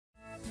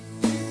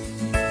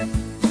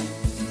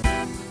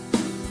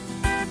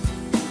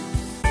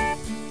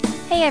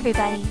Hey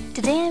everybody!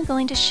 Today I'm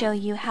going to show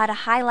you how to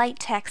highlight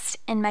text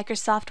in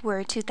Microsoft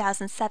Word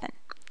 2007.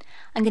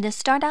 I'm going to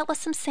start out with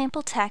some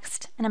sample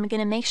text, and I'm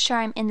going to make sure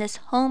I'm in this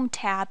Home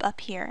tab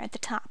up here at the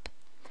top.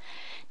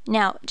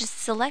 Now just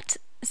select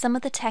some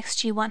of the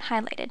text you want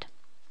highlighted.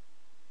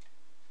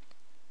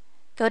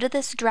 Go to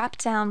this drop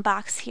down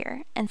box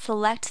here and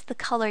select the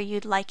color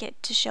you'd like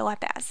it to show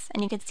up as,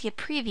 and you can see a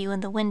preview in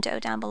the window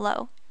down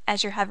below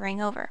as you're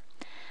hovering over.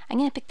 I'm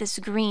going to pick this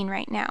green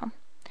right now.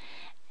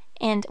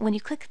 And when you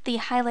click the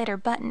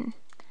highlighter button,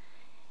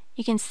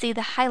 you can see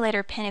the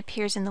highlighter pen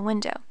appears in the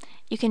window.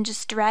 You can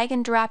just drag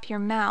and drop your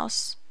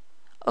mouse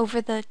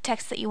over the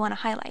text that you want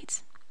to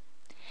highlight.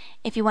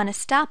 If you want to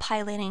stop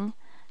highlighting,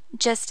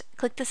 just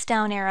click this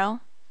down arrow,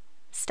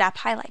 stop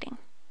highlighting.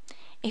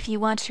 If you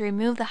want to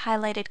remove the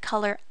highlighted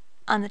color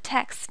on the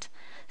text,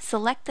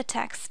 select the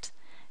text,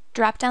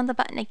 drop down the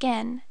button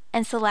again,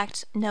 and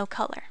select No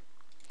Color.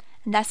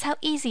 And that's how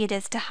easy it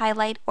is to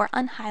highlight or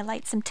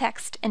unhighlight some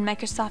text in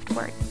Microsoft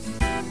Word.